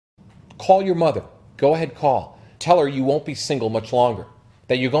Call your mother. Go ahead, call. Tell her you won't be single much longer,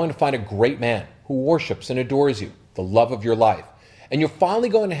 that you're going to find a great man who worships and adores you, the love of your life, and you're finally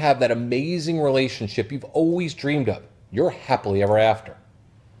going to have that amazing relationship you've always dreamed of. You're happily ever after.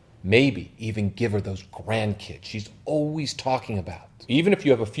 Maybe even give her those grandkids she's always talking about. Even if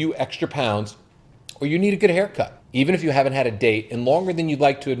you have a few extra pounds, or you need a good haircut. Even if you haven't had a date in longer than you'd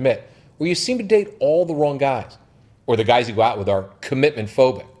like to admit, or you seem to date all the wrong guys, or the guys you go out with are commitment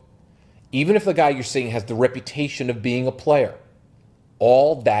phobic. Even if the guy you're seeing has the reputation of being a player,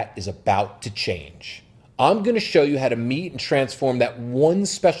 all that is about to change. I'm going to show you how to meet and transform that one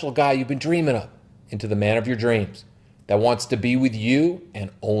special guy you've been dreaming of into the man of your dreams that wants to be with you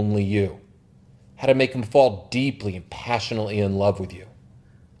and only you. How to make him fall deeply and passionately in love with you.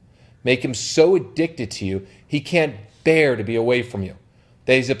 Make him so addicted to you, he can't bear to be away from you.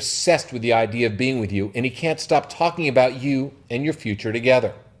 That he's obsessed with the idea of being with you, and he can't stop talking about you and your future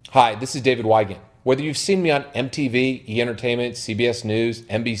together. Hi, this is David Wygant. Whether you've seen me on MTV, E! Entertainment, CBS News,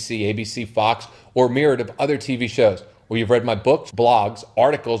 NBC, ABC, Fox, or a myriad of other TV shows, or you've read my books, blogs,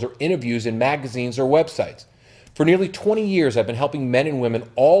 articles, or interviews in magazines or websites. For nearly 20 years, I've been helping men and women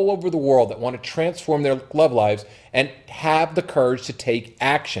all over the world that want to transform their love lives and have the courage to take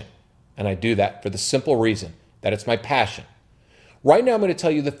action. And I do that for the simple reason that it's my passion. Right now, I'm going to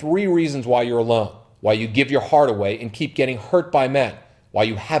tell you the 3 reasons why you're alone, why you give your heart away and keep getting hurt by men, why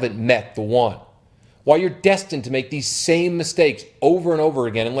you haven't met the one, why you're destined to make these same mistakes over and over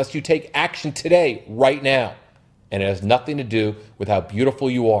again unless you take action today, right now. And it has nothing to do with how beautiful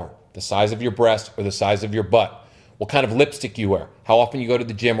you are, the size of your breast or the size of your butt, what kind of lipstick you wear, how often you go to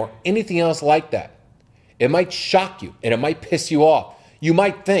the gym, or anything else like that. It might shock you and it might piss you off. You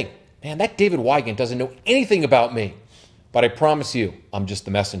might think, man, that David Wygant doesn't know anything about me. But I promise you, I'm just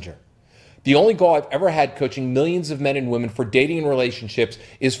the messenger. The only goal I've ever had coaching millions of men and women for dating and relationships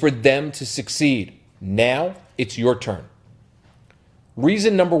is for them to succeed. Now, it's your turn.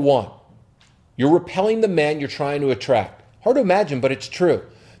 Reason number 1, you're repelling the man you're trying to attract. Hard to imagine, but it's true.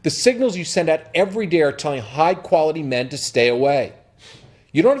 The signals you send out every day are telling high-quality men to stay away.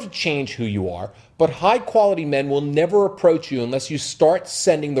 You don't have to change who you are, but high-quality men will never approach you unless you start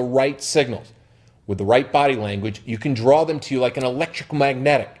sending the right signals. With the right body language, you can draw them to you like an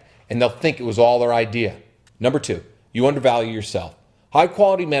electromagnetic, and they'll think it was all their idea. Number 2, you undervalue yourself.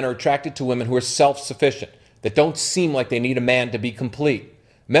 High-quality men are attracted to women who are self-sufficient, that don't seem like they need a man to be complete.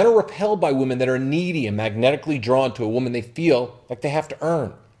 Men are repelled by women that are needy and magnetically drawn to a woman they feel like they have to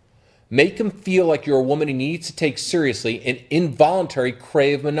earn. Make him feel like you're a woman he needs to take seriously and involuntary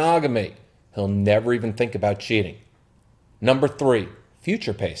crave monogamy. He'll never even think about cheating. Number 3,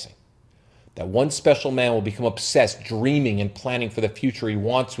 future pacing. That one special man will become obsessed, dreaming and planning for the future he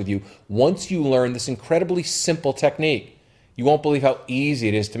wants with you once you learn this incredibly simple technique. You won't believe how easy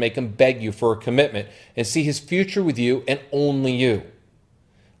it is to make him beg you for a commitment and see his future with you and only you.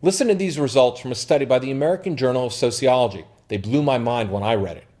 Listen to these results from a study by the American Journal of Sociology. They blew my mind when I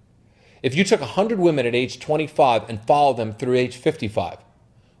read it. If you took 100 women at age 25 and followed them through age 55,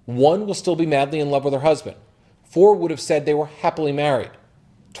 1 will still be madly in love with her husband. 4 would have said they were happily married.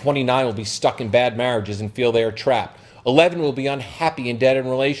 29 will be stuck in bad marriages and feel they are trapped. 11 will be unhappy and dead in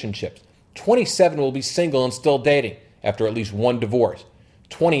relationships. 27 will be single and still dating after at least 1 divorce.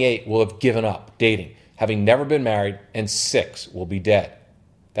 28 will have given up dating, having never been married, and 6 will be dead.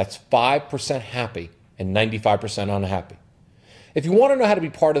 That's 5% happy and 95% unhappy. If you want to know how to be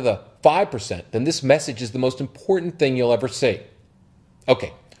part of the 5%, then this message is the most important thing you'll ever see.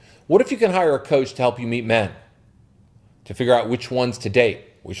 Okay, what if you can hire a coach to help you meet men? To figure out which ones to date,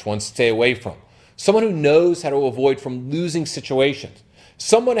 which ones to stay away from. Someone who knows how to avoid from losing situations.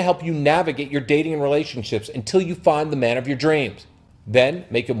 Someone to help you navigate your dating and relationships until you find the man of your dreams. Then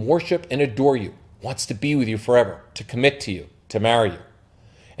make him worship and adore you, wants to be with you forever, to commit to you, to marry you.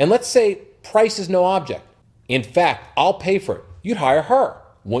 And let's say price is no object. In fact, I'll pay for it. You'd hire her,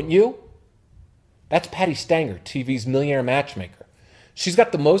 wouldn't you? That's Patty Stanger, TV's millionaire matchmaker. She's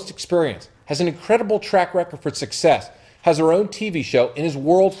got the most experience, has an incredible track record for success, has her own TV show, and is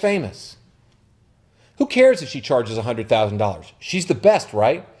world famous. Who cares if she charges $100,000? She's the best,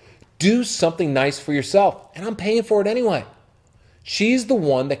 right? Do something nice for yourself, and I'm paying for it anyway. She's the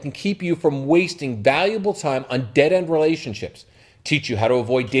one that can keep you from wasting valuable time on dead-end relationships, teach you how to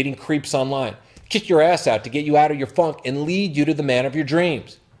avoid dating creeps online, kick your ass out to get you out of your funk, and lead you to the man of your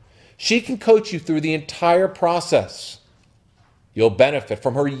dreams. She can coach you through the entire process. You'll benefit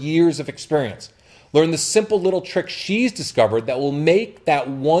from her years of experience. Learn the simple little tricks she's discovered that will make that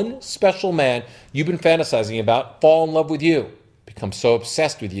one special man you've been fantasizing about fall in love with you, become so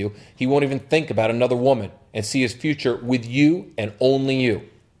obsessed with you he won't even think about another woman and see his future with you and only you.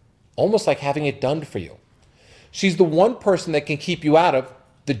 almost like having it done for you. She's the one person that can keep you out of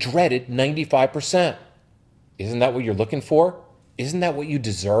the dreaded 95%. Isn't that what you're looking for? Isn't that what you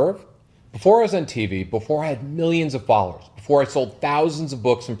deserve? Before I was on TV, before I had millions of followers, before I sold thousands of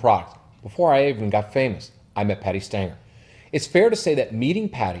books and products, before I even got famous, I met Patti Stanger. It's fair to say that meeting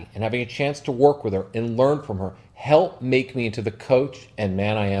Patti and having a chance to work with her and learn from her helped make me into the coach and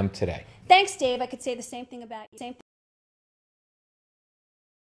man I am today. Thanks, Dave. I could say the same thing about you.